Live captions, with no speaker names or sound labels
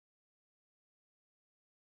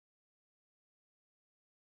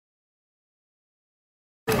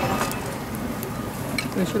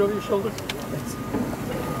Can I shoot over your shoulder?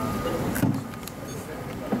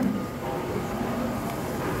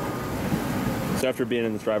 So after being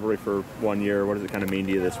in this rivalry for 1 year, what does it kind of mean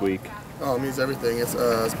to you this week? Oh, it means everything. It's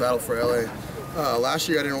battle for LA. Last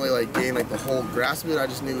year I didn't really gain the whole grasp of it. I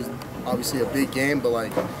just knew it was obviously a big game,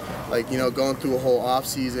 but you know, going through a whole off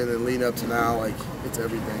season and leading up to now, it's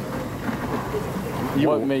everything.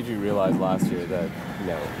 What made you realize last year that, you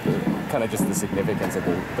know, kind of just the significance of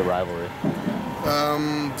the rivalry?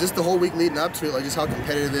 Just the whole week leading up to it, just how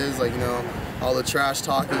competitive it is, you know, all the trash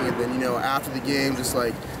talking, and then, you know, after the game, just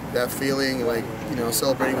that feeling, you know,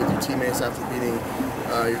 celebrating with your teammates after beating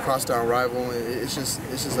your crosstown rival. It's just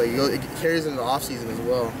it carries into the off season as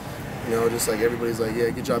well. You know, just everybody's yeah,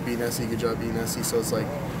 good job beating SC, good job beating SC. So it's I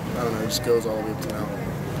don't know, it just goes all the way up to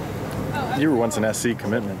now. You were once an SC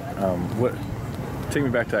commitment. Take me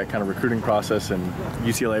back to that kind of recruiting process and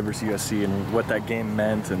UCLA versus USC and what that game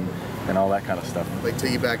meant and all that kind of stuff.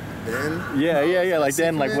 Take you back then? Yeah.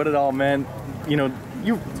 Then, what it all meant. You know,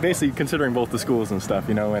 you basically considering both the schools and stuff,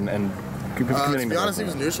 you know, and to be honest, it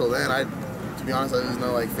was neutral then. To be honest, I was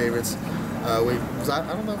no favorites. I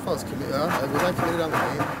don't know if I was committed. Was I committed on the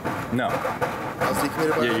game? No. I was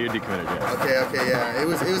decommitted by. Yeah, you decommitted. Yeah. Okay, yeah. It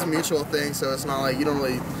was a mutual thing, so it's not you don't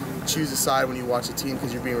really choose a side when you watch a team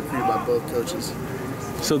because you're being recruited by both coaches.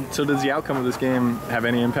 So does the outcome of this game have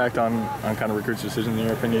any impact on kind of recruits' decisions in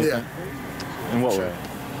your opinion? Yeah. In what way?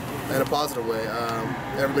 In a positive way.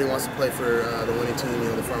 Everybody wants to play for the winning team, you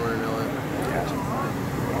know, the front runner in LA.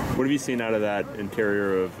 What have you seen out of that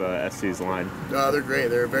interior of SC's line? They're great.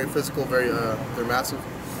 They're very physical. They're massive.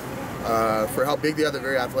 For how big they are, they're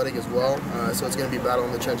very athletic as well. So it's going to be a battle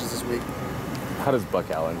in the trenches this week. How does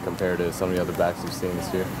Buck Allen compare to some of the other backs you've seen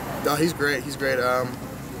this year? No, he's great. He's great.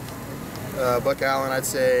 Buck Allen, I'd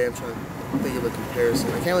say, I'm trying to think of a comparison.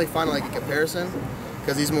 I can't really find a comparison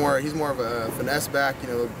because he's more of a finesse back. You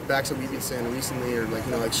know, backs that we've been seeing recently, or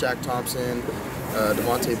you know, like Shaq Thompson,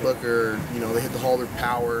 Devontae Booker. You know, they hit the hole with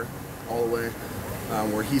power all the way.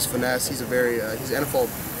 Where he's finesse, he's he's an NFL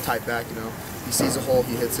type back. You know, he sees a hole,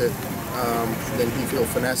 he hits it. Then he'll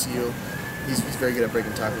finesse you. He's very good at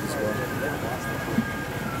breaking tackles as well.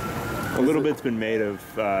 A little bit's been made of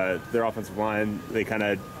their offensive line. They kind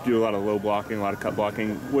of do a lot of low blocking, a lot of cut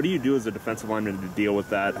blocking. What do you do as a defensive lineman to deal with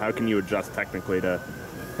that? How can you adjust technically to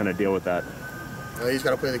kind of deal with that? You just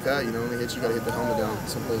got to play the cut. You know, when they hit you, got to hit the helmet down.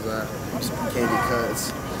 Simple as that. You can't get cut.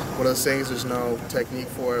 It's one of those things. There's no technique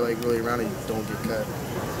for it. Really around it, you don't get cut.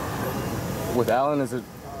 With Allen, is it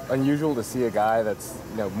unusual to see a guy that's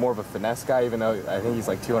more of a finesse guy, even though I think he's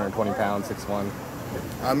 220 pounds, 6'1"?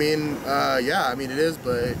 I mean, yeah, I mean it is,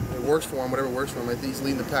 but it works for him. Whatever works for him. I think he's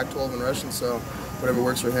leading the Pac-12 in rushing, so whatever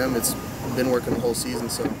works for him, it's been working the whole season.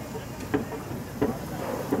 So.